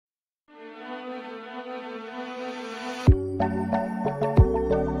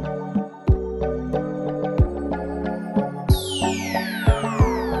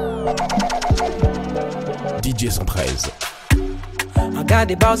DJ 113. Regarde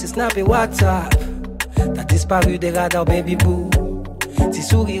des bars, c'est Snap et WhatsApp. T'as disparu des radars, baby boo. Si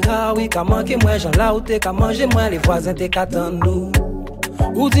sourira, oui, qu'à manquer moi, j'en là où t'es, qu'à manger moi, les voisins t'es qu'attendent nous.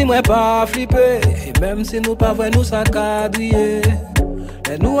 Ou dis-moi pas flipper, et même si nous pas vrai, nous ça quadriller.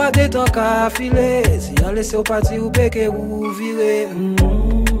 Et nous a des temps qu'à filer, si on laisse au parti ou péché ou virer.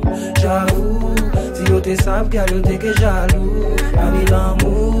 J'avoue, si yo te savent qu'il y a le que jaloux. Parmi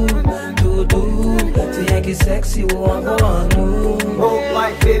l'amour, doudou, c'est rien qui sexy ou encore en nous. Oh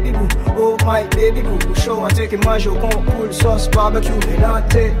my baby boo, oh my baby boo. Show un truc et moi je concoule. Sauce barbecue,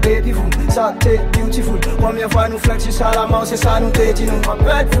 mélanté, baby boo. Ça t'es beautiful. Première fois nous flex sur ça la main, c'est ça nous t'es dit nous. En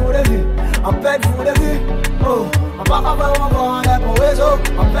faites-vous de vue, en faites-vous de vue. Oh, on va pas voir encore en l'air pour réseau.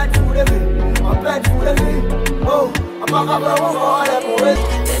 En faites-vous de vue, en faites-vous de vue. Oh, on va pas voir encore en l'air pour réseau.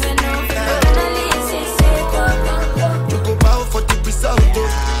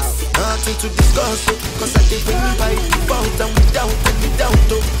 Nothing to discuss, cause I did bring me by default and without any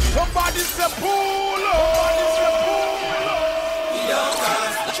doubt. Somebody say pull up.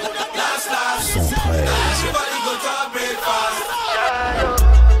 Everybody go to breakfast.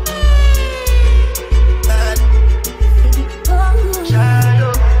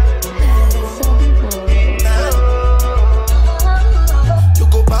 You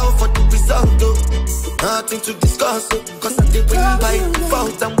go bow for the result, nothing to discuss, cause I did bring me by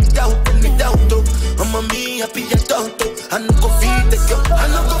default and without any doubt. I'm a me happy I don't. I no go feed the girl, I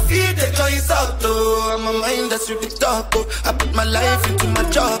no go feed the girl is out. I'm a mind that's really talk. I put my life into my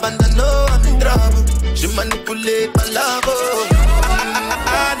job and I know I'm in trouble. She manipulate my love.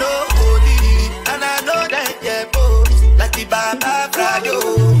 I know holy and I know that yeah, boy. Like the Baba Frayo,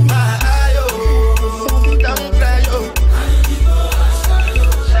 my ayo, don't cry yo.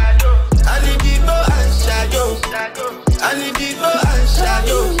 I need people and shadow. I need people and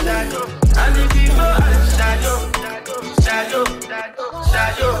shadow. I need people and shadow. Shadow.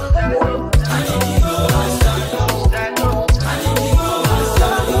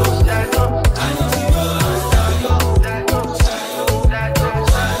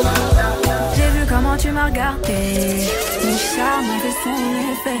 J'ai vu comment tu m'as regardé. Mon charme a fait son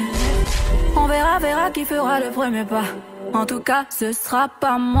effet. On verra qui fera le premier pas. En tout cas, ce sera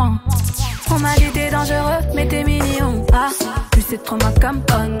pas moi. On m'a dit t'es dangereux, mais t'es mignon. Ah, plus c'est trop ma comme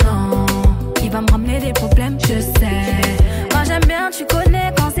oh non. Il va me ramener des problèmes, je sais. Moi j'aime bien, tu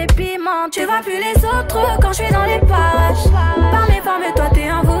connais quand c'est piment. Tu vois plus les autres quand je suis dans les pages. Par mes formes, toi t'es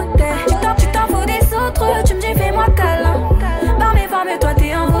envoûté. Tu t'en fous des autres, tu me dis fais-moi câlin. Par mes formes, toi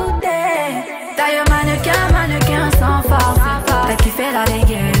t'es envoûté. D'ailleurs mannequin sans force. T'as kiffé la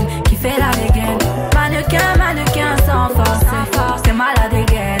dégaine, Mannequin sans force. T'es malade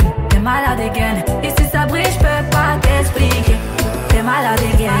again. Et si ça brille, je peux pas t'expliquer. T'es malade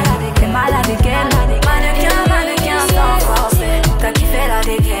again. Mannequin sans force. T'as kiffé la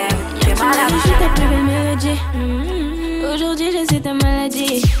dégaine. T'es malade again. Ta plus belle mélodie. Aujourd'hui je suis ta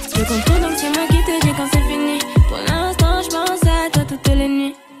maladie. Je comprends donc tu m'as quitté, j'ai quand c'est fini. Pour l'instant je pense à toi toutes les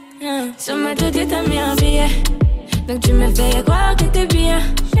nuits. Sur ma tête t'as mis un billet. Donc tu me fais croire que t'es bien,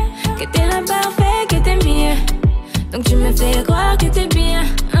 que t'es l'imparfait, que t'es mieux. Donc tu me fais croire que t'es bien.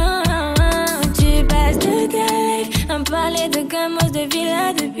 Tu passes toute la life à me parler de gamos, de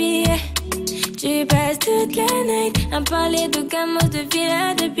villas, de billets. Tu passes toute la night à me parler de gamos, de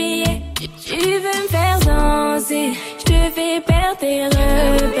villas, de billets. Tu veux me faire danser, je te fais perdre tes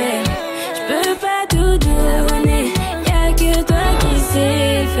repères. Je peux pas tout donner, y'a que toi qui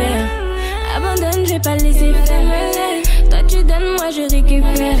sais faire. Abandonne, je vais pas laisser faire. Toi tu donnes, moi je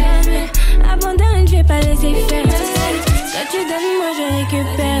récupère. Abandonne, je vais pas laisser faire. Toi tu donnes, moi je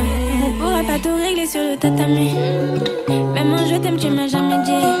récupère. On pourra pas tout régler sur le tatami. Même un je t'aime, tu m'as jamais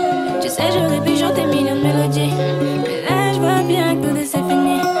dit. Tu sais, j'aurais pu chanter millions de mélodies. Mais là, je vois bien que tout c'est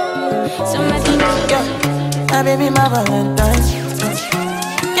fini. Sur ma tête, ah baby, my Valentine.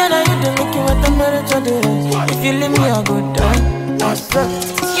 Can I you the making what I'm ready to do? If you leave me a good time.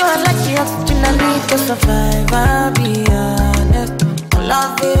 You are like the oxygen I need to survive, I'll be honest.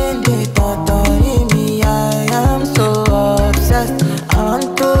 Loving the thought of me, I am so obsessed. I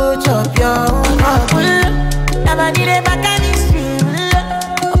want to chop your heart. Never did it back and it's real.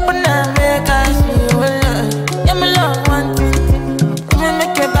 Open up, make us feel. Yeah, my love, one thing. We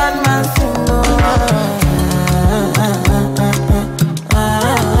make a bad man sing.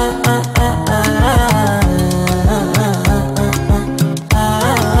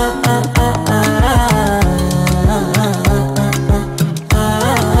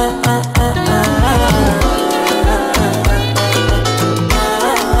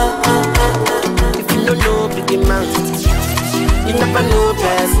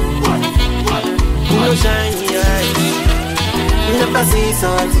 never see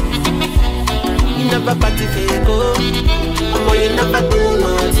something. You never party go. Boy, you never do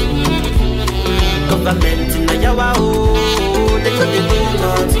nothing. Government in a yawa, oh, they couldn't do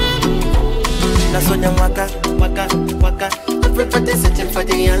nothing. That's when you waka. Everybody searching for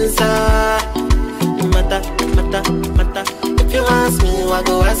the answer. Mata. If you ask me, I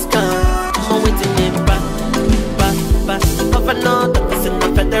go ask her. I'm waiting in back. Governor, the person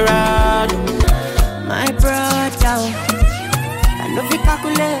of federal. My brother, I know we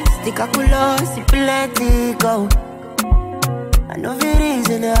calculate, the calculus, the plenty go. I know the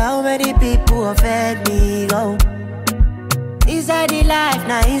reason how many people affect me go. Inside the life,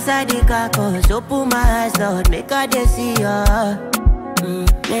 now inside the carcass. Open my eyes, Lord, make her they see ya.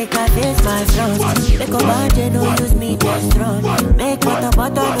 Make her face my flaws. Make her body no use me just run. Make her the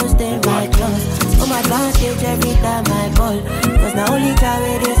bottom no stay my trust. For my advantage every time I call. Cause now only time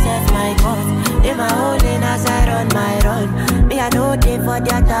where they set my cause. They my holding as I run my run. Me I know they for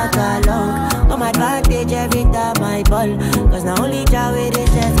the attack along. For my advantage every time I call. Cause now only time where they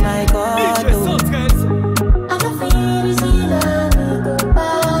set my cause. I don't feel easy now.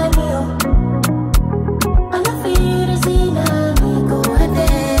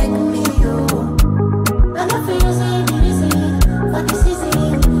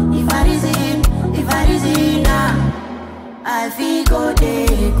 I feel go de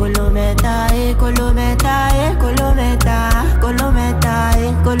colometa, I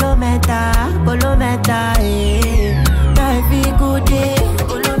feel go de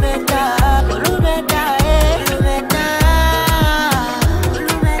colometa.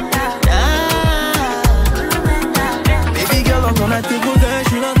 Baby girl, on a tes modèles, je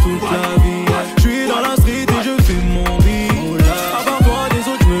suis là toute la vie. Je suis dans la street et je fais mon beat. À part toi, des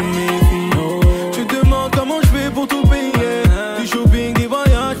autres, je me méfie. Tu te demandes comment je fais pour tout payer. Du shopping, des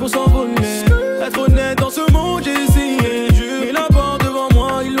voyages pour s'envoler. Être honnête dans ce monde, j'ai essayé. Mais la porte devant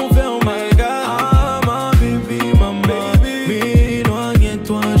moi, ils l'ont fermé. Ah, ma baby, maman. Mais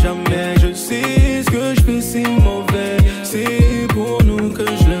éloigne-toi jamais. Je sais ce que je fais, c'est mauvais. C'est pour nous que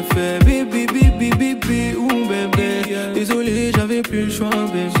je le fais. Bibi, ou bébé. Désolé, j'avais plus le choix,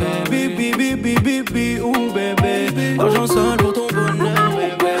 bébé. Bibi, ou bébé. L'argent sale pour ton bonheur,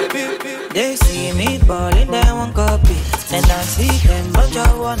 bébé. They see me ballin', they want copy. And I see them, but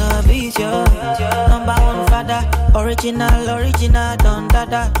I wanna be your number one father. Original, don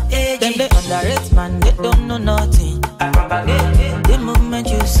dada. Them they underrate, man, they don't know nothing. The movement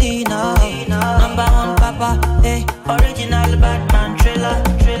you see now. Number one papa, hey, original Batman thriller.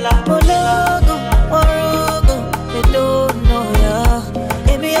 Mologo, Morogo, they don't know ya.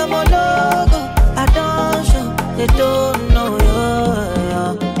 Baby, I'm a logo, I don't show, they don't know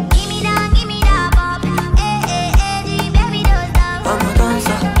ya. Give me that bop, baby don't stop. I'm a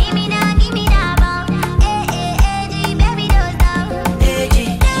dancer. Give me that bop, baby don't stop. Hey, G.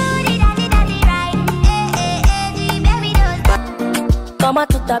 Do the daddy right, baby don't stop. Come on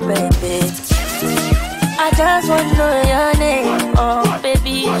to the baby. I just want to know your name. Oh,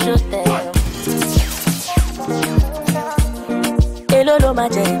 baby, should tell. Hello, my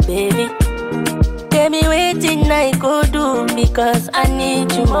baby. Tell me waiting I could do because I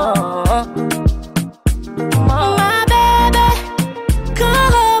need you more. My baby,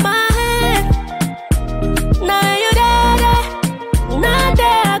 come hold my hand. Now you there, not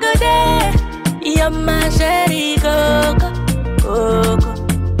there, I go there. You're my sherry coco.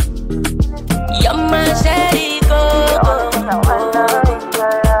 You're my sherry coco.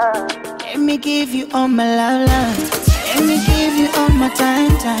 Let me give you all my love. Let me give you all my time.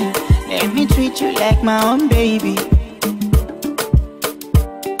 Let me treat you like my own baby.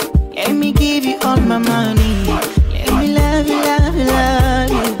 Let me give you all my money. Let me love you.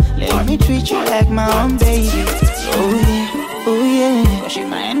 Let me treat you like my own baby. Oh yeah. She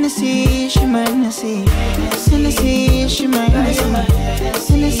my Hennessy, she my Hennessy. Hennessy, she my Hennessy.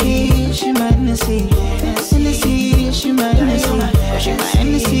 Hennessy, she my Hennessy. Hennessy, she my Hennessy. She my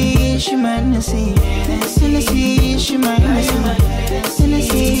Hennessy, she my Hennessy. Hennessy, she my Hennessy.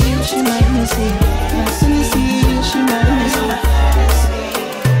 Hennessy, she my Hennessy. Hennessy, she my Hennessy.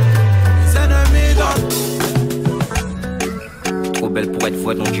 Trop belle pour être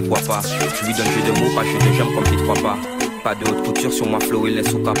vraie, donc j'y crois pas. Je lui donne jeu de mots, pas jeu de jambes comme tu te crois pas. Pas de haute couture sur moi, flow et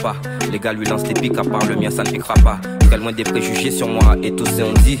laisse au capa. Les gars lui lancent des pics, à part le mien, ça ne piquera pas. Très loin des préjugés sur moi, et tous et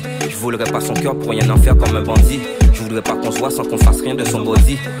on dit. Je voudrais pas son cœur pour rien en faire comme un bandit. Je voudrais pas qu'on se voit sans qu'on fasse rien de son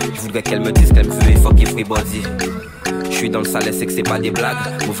body. Je voudrais qu'elle me dise qu'elle me veut et fuck everybody. Je suis dans le sale, c'est que c'est pas des blagues.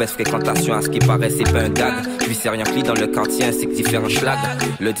 Mauvaise fréquentation, à ce qui paraît, c'est pas un gag. Puis c'est rien pris dans le quartier, ainsi que différents schlags.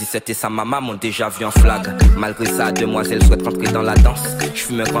 Le 17 et sa maman m'ont déjà vu en flag. Malgré ça, demoiselle souhaite rentrer dans la danse. Je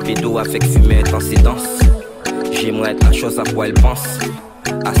fume un grand bédo avec fumée intense et dense. j'aimerais être la chose à quoi elle pense.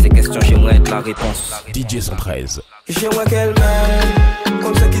 À ces questions, j'aimerais être la réponse. DJ 113. J'aimerais qu'elle m'aime,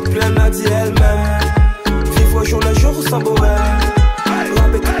 comme ça qui te plaît, elle m'a dit elle-même. Vivre au jour le jour sans bohème,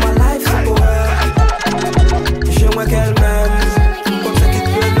 rapper toute ma life sans bohème. J'aimerais qu'elle m'aime, comme ça qui te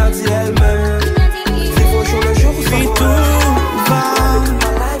plaît, elle m'a dit elle-même. Vivre au jour le jour sans bohème, tout va.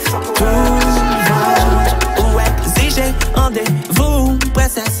 Ouais, si j'ai rendez-vous,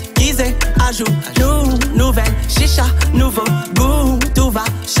 princesse, Isée, ajout, nouvelle chicha, nouveau goût, tout va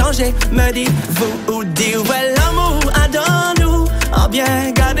changer, me dites-vous, ou dire ouais l'amour adore-nous, en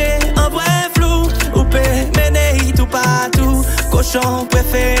bien gardé, en vrai flou, ou péméné, tout partout, cochon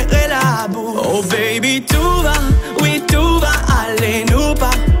préféré la boue. Oh baby, tout va, oui tout va, allez nous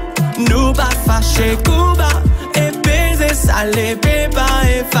pas fâcher, coup bas, et baiser, salé, pépa,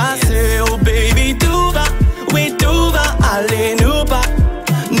 effacer. Oh baby, tout va, oui tout va, allez nous pas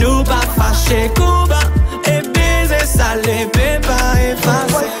fâcher, coup bas, et baiser, salé, pépa,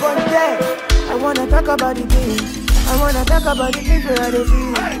 effacer. I wanna talk about the things. I wanna talk about the things where I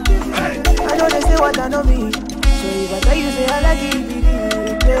feel. I know they say what I know me. So if I tell you, say I like it,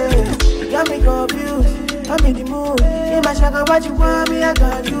 yeah. Got me confused, I'm in the mood. In my shaka, what you want me, I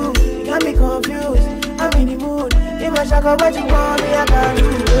got you. Got me confused, I'm in the mood. In my shaka, what you want me, I got you.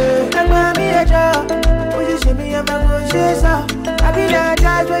 Like mommy, a job. Would you see me, I'm not gonna say so. I be that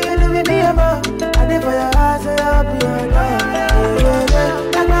judge when you live with me, I'm up. I live for your heart, so I'll be your love.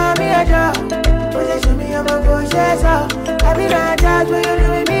 Like mommy, a job. Would you see me, I'm not gonna say so. I be that judge when you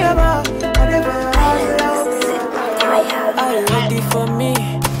live with me, I'm up. I live for your heart, so I'll be your love. Are you ready for me?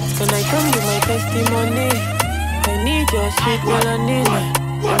 Can I come with my testimony? I need your sweet melanin.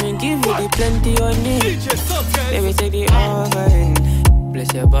 Let me give you the plenty on it. Let me take the offering.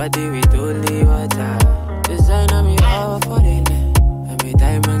 Bless your body with holy water. Design on me falling. And me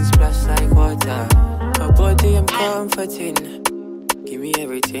diamonds splash like water. My body I'm comforting. Give me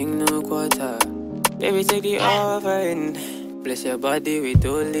everything, no quarter. Let me take the offering. Bless your body with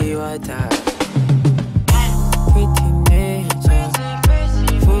holy water. Pretty nature,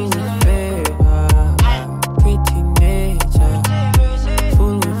 full of favor. Pretty nature,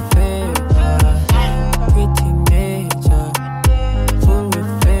 full of favor. Pretty nature, full of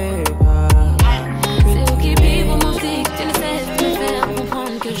favor. C'est ok, puis pour montrer que tu ne cesses de me faire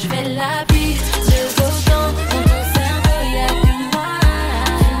comprendre que je fais la vie. Je go dans ton cerveau, y'a que moi.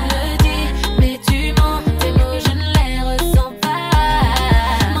 Tu me le dis, mais tu mens. Tes mots, je ne les ressens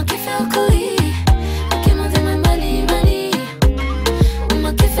pas. Manquer faire courir, manquer monter ma mali.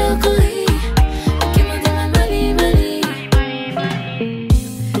 Manquer faire courir, manquer monter ma mali.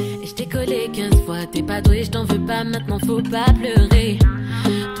 Et je t'ai collé 15 fois, t'es pas doué, je t'en veux pas, maintenant faut pas pleurer.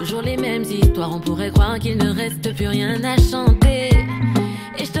 Toujours les mêmes histoires, on pourrait croire qu'il ne reste plus rien à chanter.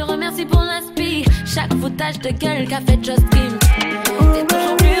 Et je te remercie pour l'inspi, chaque foutage de gueule qu'a fait Just Kim. T'es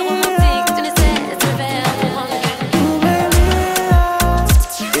toujours plus romantique, tu ne cesses de me faire comprendre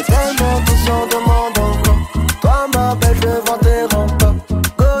que Et tellement conscient demande encore. Toi ma belle, je vais voir tes remparts.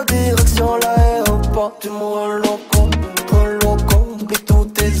 Go direction l'aéroport. Tu me rends loco, trop loco. Et tous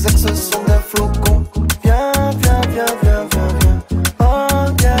tes ex sont des flocons. Viens. Oh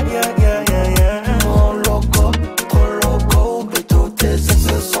yeah. Tu me rends loco, trop loco. Et tous tes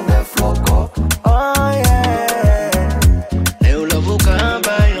ex sont des flocons. Oh yeah. Et où la boca un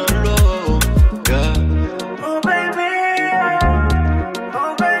bail en l'eau. Yeah. Oh baby.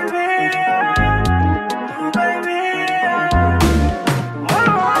 Oh baby. Oh baby.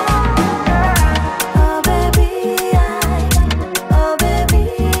 oh baby, oh baby,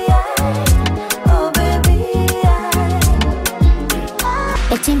 oh baby.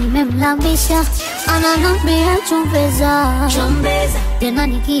 Eti nimemlambisha ananambia chumbeza, tena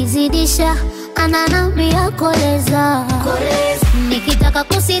nikizidisha ananambia koleza, nikitaka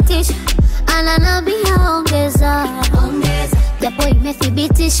kusitisha ananambia ongeza, japo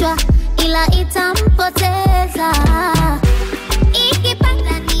imethibitishwa ila itampoteza.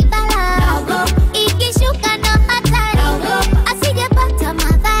 Ikipanda ni bala, ikishuka ndo hatari, asijepata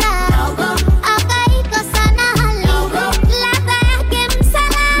madhara, akaikosa na hali, ladha yake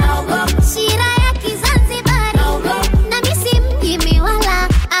msala, shira ya Kizanzibari, na misi mjimi wala,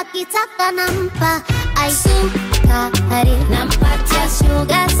 akitaka nampa aisukari, nampatia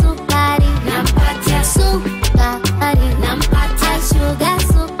sugar sukari, nampatia sukari, nampatia sugar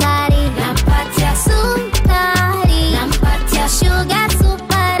sukari, nampatia sukari,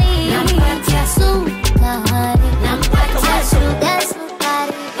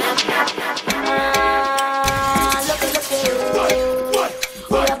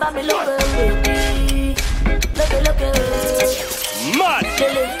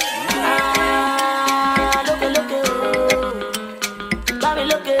 Mami,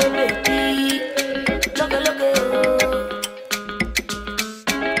 look at baby. Look at.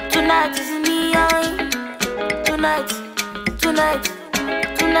 Tonight is me, tonight,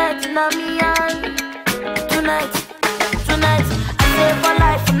 na me, tonight, I say for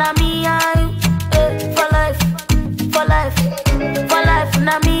life, na me, for life,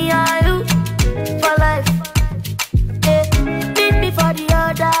 na me, for life, meet me for the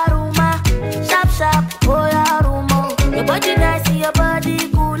other room, sharp, oh yeah, room, your body nice, your body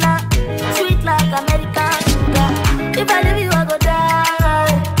cooler, sweet like American sugar, if I leave you, I go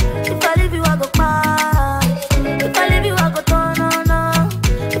die, if I leave you, I go cry, if I leave you, I go turn on,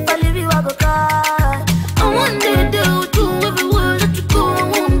 if I leave you, I go cry, I want to do you everywhere that you go, I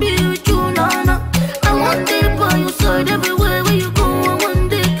won't be with you, no, I want to by your side everywhere where you go, I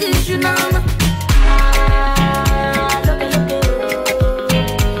want to kiss you, no.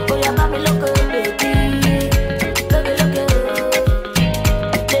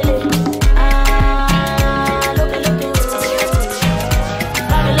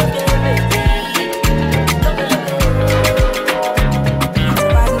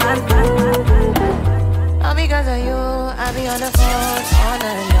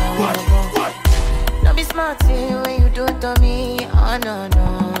 When you do it to me, oh no.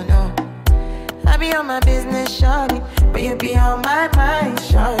 I be on my business, shawty, but you be on my mind,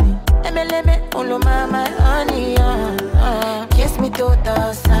 shawty. Let all of my honey, kiss me to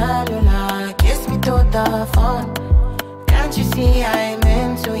the cellular, kiss me to the phone. Can't you see I'm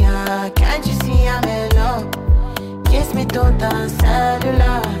into ya? Can't you see I'm in love? Kiss me to the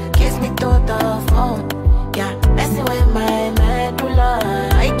cellular, kiss me to the phone. Yeah, messing with my medulla,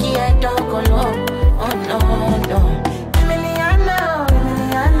 I can't talk alone. Oh no. Emiliano, no.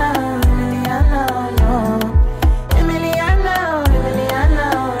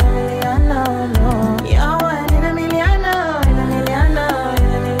 Emiliano, no. You're one in Emiliano,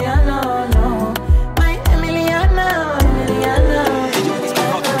 no. My Emiliano.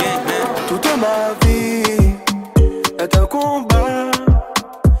 Toute ma vie est un combat.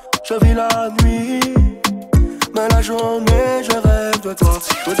 Je vis la nuit, mais la journée je rêve de toi.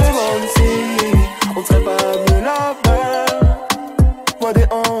 Je me demande si on ne serait pas mieux là-bas. Moi des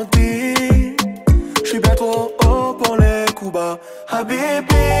handies, je suis bien trop haut pour les coups bas.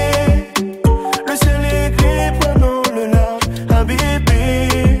 Habibi, le ciel est gris, prenons le large. Habibi,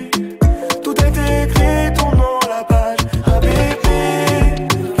 tout est écrit, ton nom à la page. Habibi,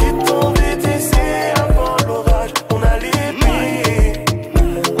 quitte ton vite ici avant l'orage. On a Libye.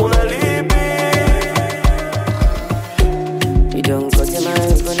 You don't cut your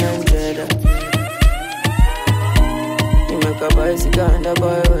mind, but I'm dead. A bicycle and a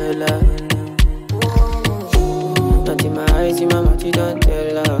boy well not in my eyes, in my mouth, you don't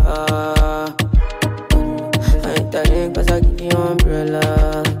tell her. I ain't telling cause I give you umbrella.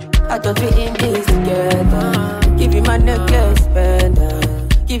 I thought we in this together. Give you my necklace,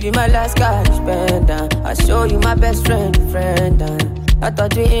 pendant. Give you my last cash, pendant. I show you my best friend. I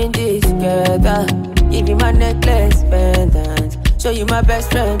thought we in this together. Give you my necklace, pendant. Show you my best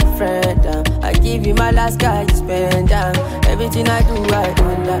friend. I give you my last guy, you spend down. Everything I do, I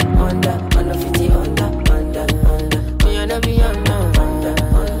under 50, under. Me under be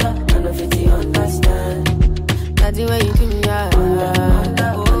under 50, understand. That's the way you do me, under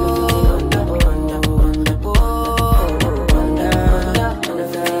 50,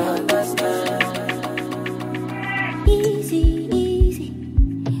 understand. Easy,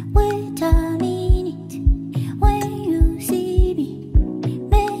 wait a minute. When you see me,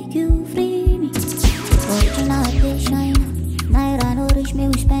 make you free me. Original China, Naira no rich me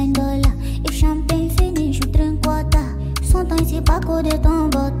we spend dollar. If champagne finish, we drink water. Sometimes it's back de ton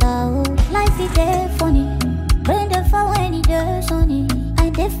bota. Life is there funny, brain there for when it there sunny. I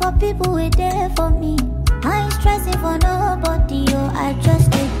there for people who there for me. I ain't stressing for nobody, oh. I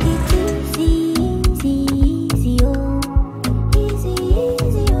just take it easy, oh. Easy,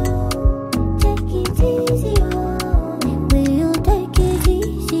 oh. Take it easy, oh. Will you take it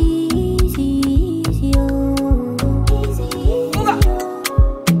easy, oh. Easy, oh.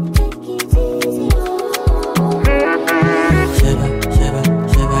 Take it easy, oh.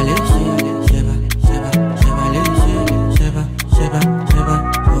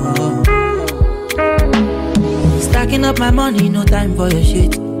 Stacking up my money, no time for your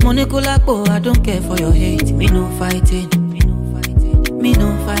shit. Money kulakbo, I don't care for your hate. Me no fighting.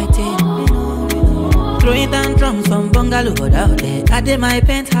 Throwing down drums from bungalow, but out there. I did my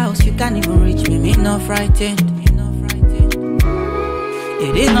penthouse, you can't even reach me. Me no frightened.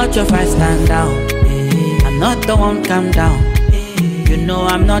 It is not your fight, stand down. I'm not the one, calm down. You know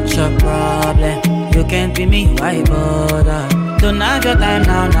I'm not your problem. You can't be me, why bother? Don't have your time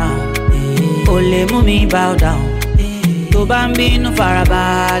now. Ole mumi bow down. To bambi no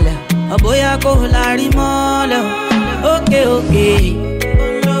farabale. Oboya ko lari mole. Okay.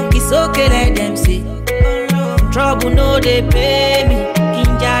 It's okay, let them see. Trouble no they pay me.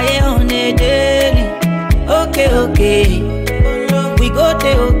 Kinjaye on a daily. Okay. We go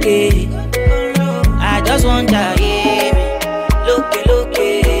there, okay. I just want to hear me. Look.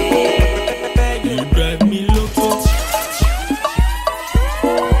 You drive me loco.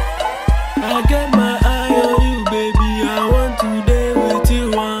 I get my eye on you, baby. I want to day with you.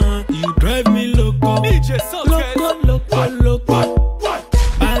 You drive me loco. Loco.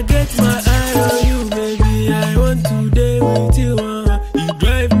 I get my eye on you, baby. I want to day with you. You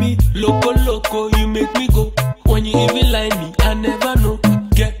drive me loco. You make me go. When you even line me, I never know.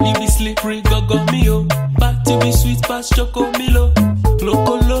 Get me be slippery, go me oh. Back to be sweet past choco milo.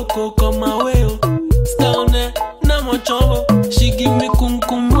 Loco, come my way oh. Down there, now my trouble. She give me kum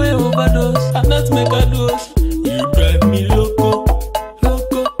way overdose. I not make a dose. You drive me loco.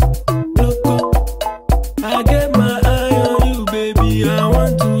 I get my eye on you, baby. I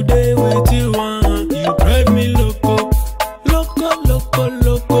want to day with you. You drive me loco.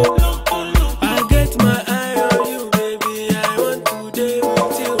 I get my eye on you, baby. I want to day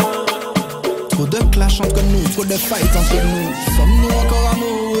with you. Trop de clash entre nous, trop de fight entre nous. Sommes-nous encore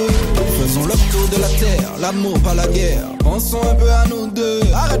amoureux? Faisons le tour de la terre, l'amour pas la guerre. Pensons un peu à nous deux.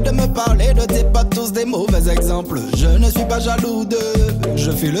 Arrête de me parler de tes pas tous des mauvais exemples. Je ne suis pas jaloux d'eux.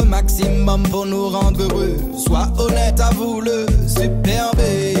 Je fais le maximum pour nous rendre heureux. Sois honnête, avoue-le, superbe.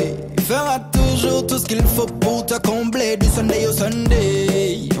 Fera toujours tout ce qu'il faut pour te combler du Sunday au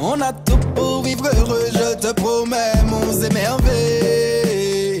Sunday. On a tout pour vivre heureux, je te promets, mon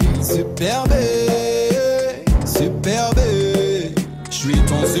émerveille. Superbe. Je suis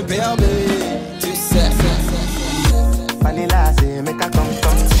ton superbe, tu sais. Vanilla, say make a come.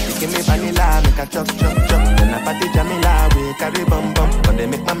 Give me vanilla, make a chop. Then I party Jamila, we carry bum. When they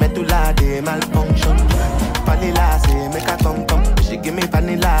make my medulla, they malfunction. Vanilla, say make a come. She give me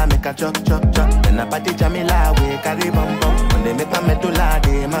vanilla, make a chop. Then I party Jamila, we carry bum. When they make my medulla,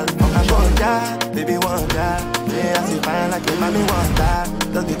 they malfunction. Wonder, baby wonder. Yeah, I see fine like your mommy wonder.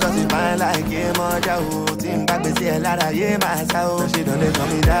 Just because you fine like your mother. Team back, they say a lot of yeah, myself. She don't let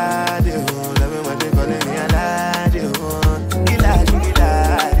me daddy. Love me when they calling me a daddy. Giladi.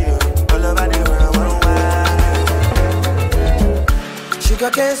 All over the world.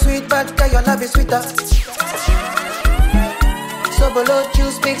 Sugar cane sweet, but your love is sweeter. So below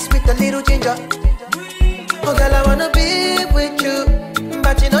juice mixed with a little ginger. Oh girl, I wanna be with you,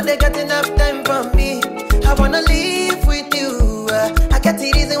 but you know they got enough time for me. I wanna live with you. I got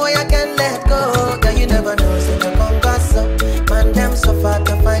the reason why I can't let go. Girl, you never know, say you come gas up. Man, them so far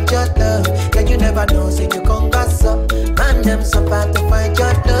to find your love. Girl, you never know, say you come gas up. Man, them so far to find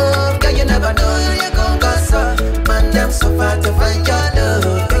your love. Girl, you never know, you come gas up. Man, them so far to find your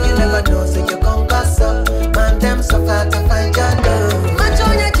love. Girl, you never know, say you come gas up. Man, them so far to find your love. Match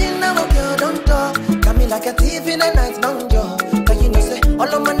on your chin, now girl, don't talk. Got me like a thief in the night, long jaw. Cause you know, say, all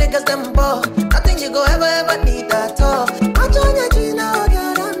of my niggas, them ball. Nothing you go ever need at all. Match on your chin, now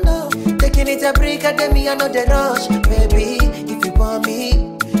girl, don't know. Taking it a break, I me, I know the rush. Baby, if you want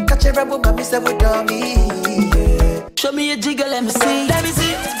me, catch a rebel, mommy, say with me. Yeah. Show me a jigger, let me see. And let me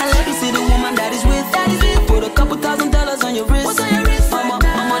see the woman that is with. Put a couple $1,000 on your wrist. What's on your wrist? Mama,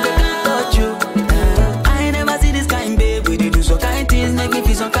 they can't touch you. I ain't never see this kind, babe. We do some kind things, make me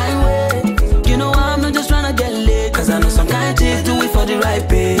feel some kind way. You know I'm not just tryna get laid, cause I know some kind chicks do it for the right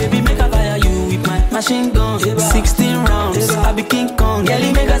pay. Baby, make a fire you with my machine gun. 16 rounds, I be King Kong.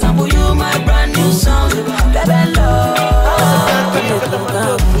 Girlie, make a sample you my brand new song. Baby, love.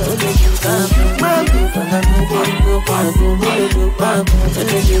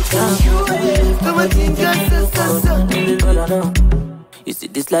 You see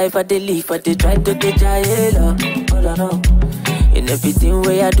this life I dey live, I dey try to get jail. Hold on, no. In everything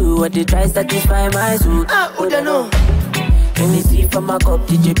way I do, I dey try satisfy my soul. Hold on, no. When you see from my cup,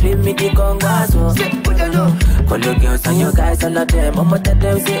 DJ play me the congas. Hold on, no. Call your girls and your guys, all of them. I'ma tell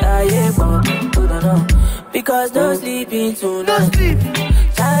them say I am born. Hold on, no. Because no sleeping tonight. No sleep.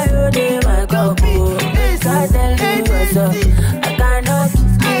 Child in my cup, oh. I tell you what's up. I cannot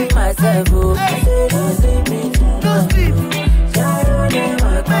keep myself, oh. I say no sleeping tonight. No sleep. Child in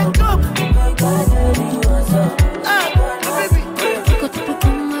my cup, I tell you what's up.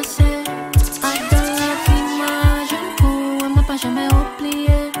 Jamais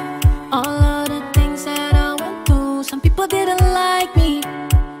oublié all of the things that I went through. Some people didn't like me.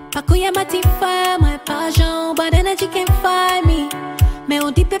 Pakuya matify my passion, but energy can't find me. Me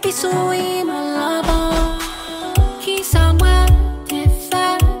on deep baby so in my love. He's somewhere.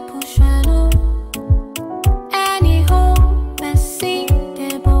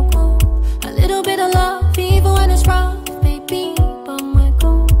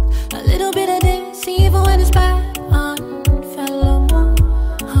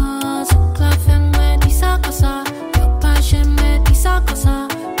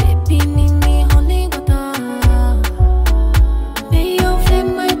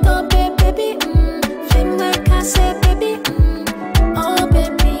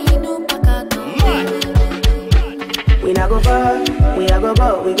 go far, we a go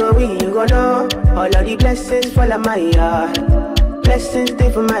go, we go win, you go know. All of the blessings fall on my yard. Blessings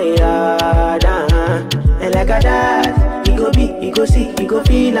stay for my yard, And like a dad, you go be, you go see, you go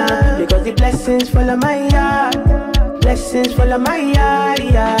feel because the blessings fall on my yard. Blessings fall on my yard,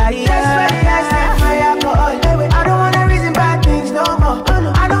 That's why I step my alcohol. I don't wanna reason bad things no more.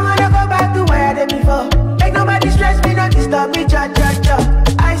 I don't wanna go back to where I did before. Make nobody stress me, not disturb me, cha.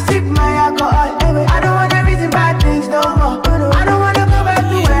 I sip my alcohol. I don't wanna reason bad things no more. I don't wanna go back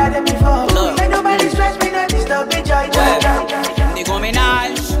to where I did before. Make nobody stress me, not disturb me, cha. Des gros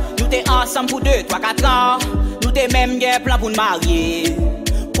ménages, nous t'es ensemble pour 2, 3, 4 ans. Nous t'es même guère plan pour nous marier,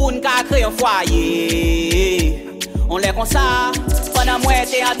 pour nous créer un foyer. On l'est comme ça, pendant moi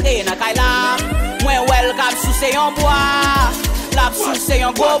t'es entré dans Kaila. Moi welcome sous c'est un bois, la sous c'est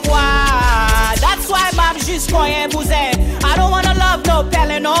un gros bois. That's why m'am juste quand un bousin. I don't wanna love no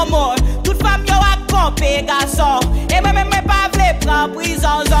pelle no more. Toute femme yo a pompé garçon. Et moi même pas vle prendre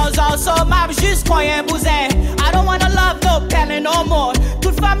prison zon. So m'am juste quand un bousin. I don't wanna love no pelle no more.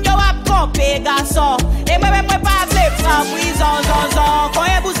 Toute femme yo a pompé garçon. Et moi même pas vle prendre prison zon. Quand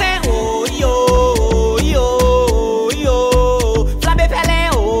un bousin, oh yo, yo.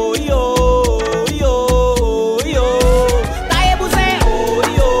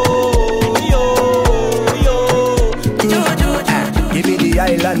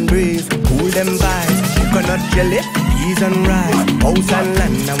 Island breeze, cool them vibes. Coconut jelly, peas and rice. House and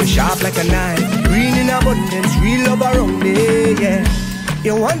land, and we sharp like a knife. Green in abundance, real love around me, yeah.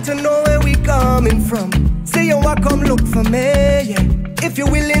 You want to know where we coming from? Say you want come look for me, yeah. If you're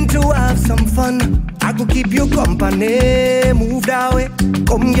willing to have some fun, I could keep you company. Move that way,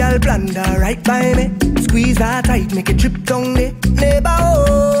 come girl, blunder right by me. Squeeze that tight, make it drip down there. Neighbor,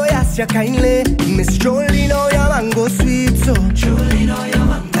 oh, yes, you kindly. Miss Jolene, oh, your mango sweet, so Jolene, oh, your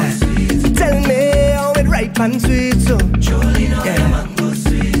mango sweet. Tell me how it ripe and sweet, so Jolene, oh, your mango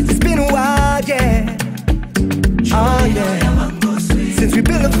sweet. It's been a while, yeah. Jolene, oh, yeah. Your mango sweet. Since we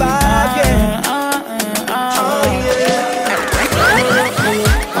built a vibe, yeah. Oh, yeah.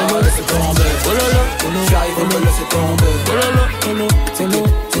 Laisse tomber, j'arrive à me laisser tomber. C'est l'eau,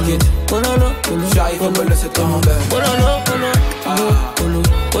 c'est it. J'arrive à me laisser tomber.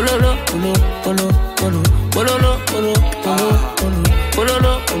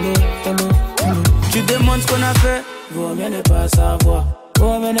 Tu demandes ce qu'on a fait, vaut mieux ne pas savoir.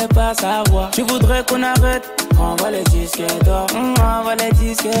 Vaut mieux ne pas savoir. Tu voudrais qu'on arrête, envoie les disques d'or. Envoie les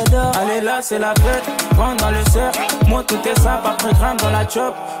disques d'or. Allez là c'est la fête, rentre dans le cercle. Moi tout est simple, après grimpe dans la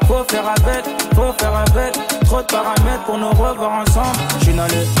chop. Faut faire avec, trop de paramètres pour nous revoir ensemble. J'suis dans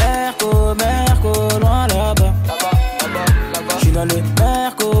le Merco, loin là-bas. J'suis dans le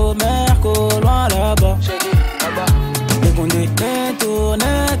Merco, loin là-bas. Les condés tournent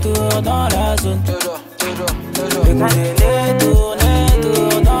dans la zone. Les condés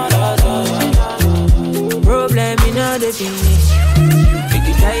tournent dans la zone. Problem in the finish. We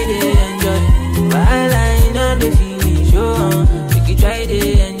can try to enjoy. While in the finish, we can try to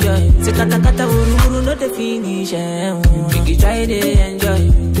enjoy. C'est kata uru no the finish. We can try to enjoy.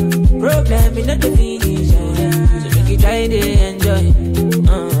 Problem in the finish. So we can try to enjoy.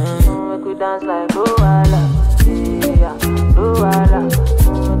 We could dance like Luala, yeah, Luala.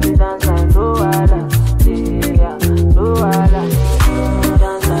 We could dance like Luala, yeah, Luala. We could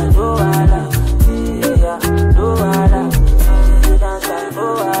dance like Luala, yeah, Luala. We could dance like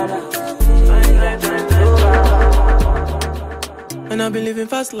Luala. And I've been living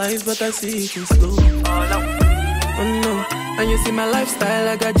fast life, but I see it in slow. Oh no, and you see my lifestyle,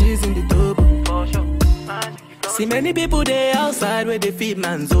 I got G's in the double. See many people there outside where they feed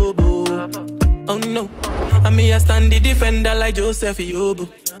man's oboe. Oh no, and me I stand the defender like Joseph Yobo.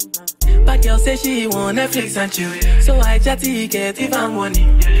 But girl say she want Netflix and chill, so I chatty get even money.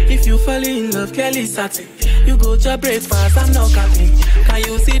 If you fall in love, Kelly satin. You go to breakfast, I'm not capping. Can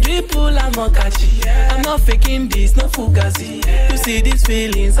you see dripple, I'm not catchy. I'm not faking this, no fugazi. You see these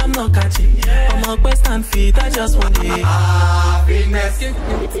feelings, I'm not catching. I'm a quest and fit, I just want it. Business.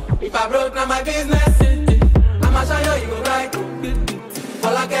 If I broke, now my business. I'ma show you, you go right.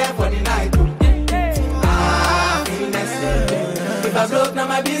 All I care for the night. Business. If I broke, now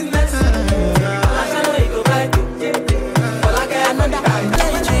my business. I'ma show you, you go right. All I care for the night.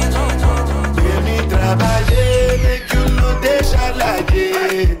 Trabalhei, make you know they shall like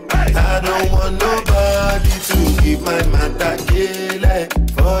it. I don't want nobody to give my matter like.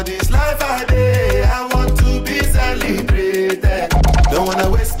 For this life I day, I want to be celebrated. Don't wanna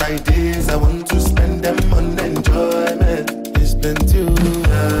waste my days, I want to spend them on enjoyment. It's been too long,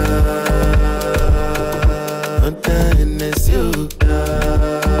 not time is you.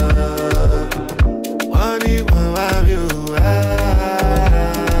 What do you want,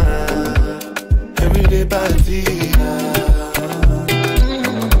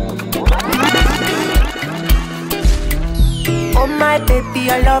 my baby,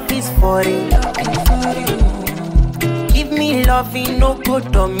 your love is for it. Give me loving, no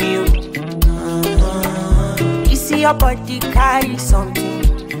good on you. You see your body carry something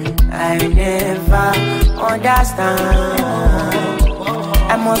I never understand.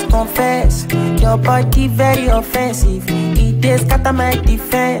 I must confess, your body very offensive. It is scatter my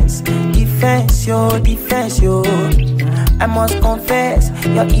defense, yo. I must confess,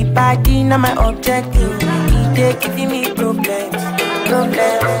 your body not my objective. It is giving me problems.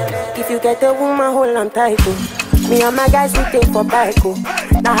 If you get a woman, hold on tight, oh. Me and my guys we take for bike, oh.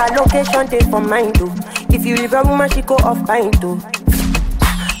 Now her location take for mine, too. If you leave a woman, she go off pine, too.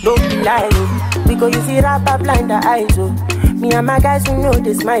 Don't be lying, oh. We go use it rapper blind the eyes, oh. Me and my guys we know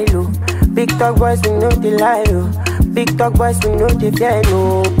they smile, oh. Big talk boys we know they lie, oh. Big talk boys we know they fear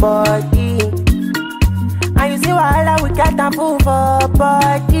nobody. And you see wahala we get and fool for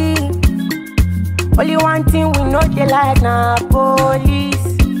body. Only one thing we know they like na police.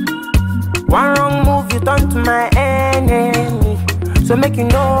 One wrong move you turn to my enemy. So make you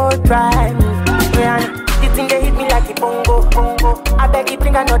no try me. The thing they hit me like a bongo. I beg you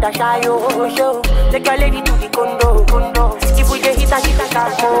bring another shy show. Take your lady to the condo. If we get hit and she can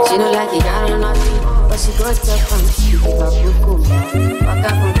start more. She don't like it, I don't know nothing. But she goes to come, she give a buku. Walk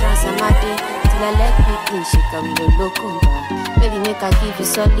up from trans and Madi. Till I let me she come to loco. Baby make her give you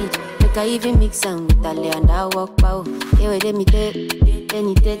solid. Make her even mix them with a lay and I walk pow. Hey, wait, let me tell you.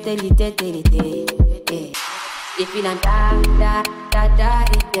 They feel and da da da da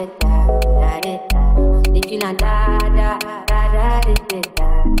da da da. They feel and da da da da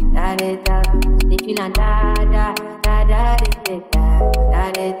da da. They feel and da da da da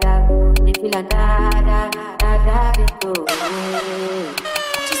da da. They feel and da da da da da.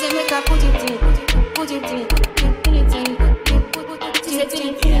 She said make her put it in. She said infinity. She said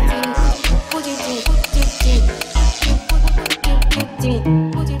infinity. Put it in.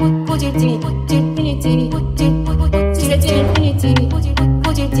 Put it in, infinity. She said infinity.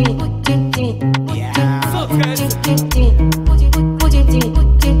 Put it in,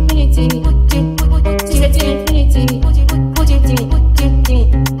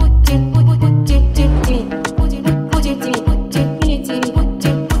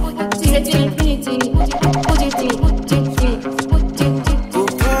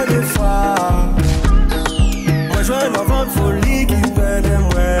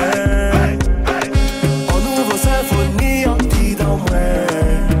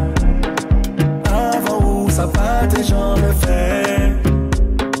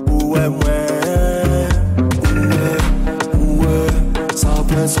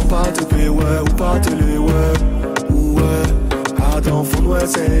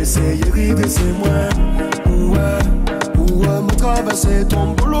 c'est Yéride, c'est moi. Ouais, me traverser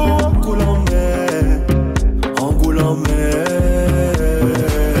ton boulot en coulant mer.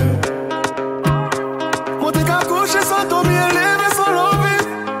 Mon t'es qu'à coucher sans dormir, lever sans l'envie.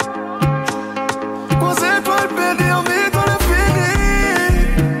 Quand c'est toi le pédé, on vit dans le fini.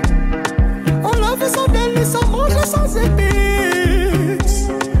 On l'a fait sans délice, sans manger, sans épices.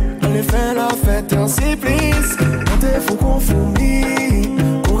 On les fait la fête en supplice. On t'es fou qu'on fourmille.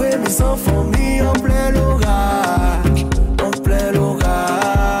 Sans fourmis en plein l'orage, on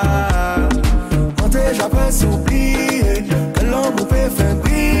t'a jamais oublié que l'homme peut faire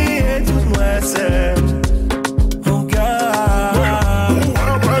briller toute moi c'est regarde.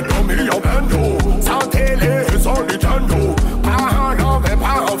 Sans télé, sans Nintendo, pas en mais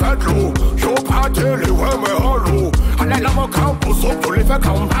pas en fait l'eau. Je pas télé, ouais mais en l'eau. Allez là mon camp pour sauter les faits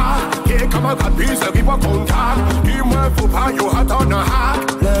comme ça. Et comme un caprice qui va contact. Dis-moi faut pas y attendre un hack.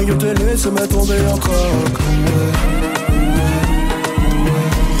 Là yo te laisse me tomber encore.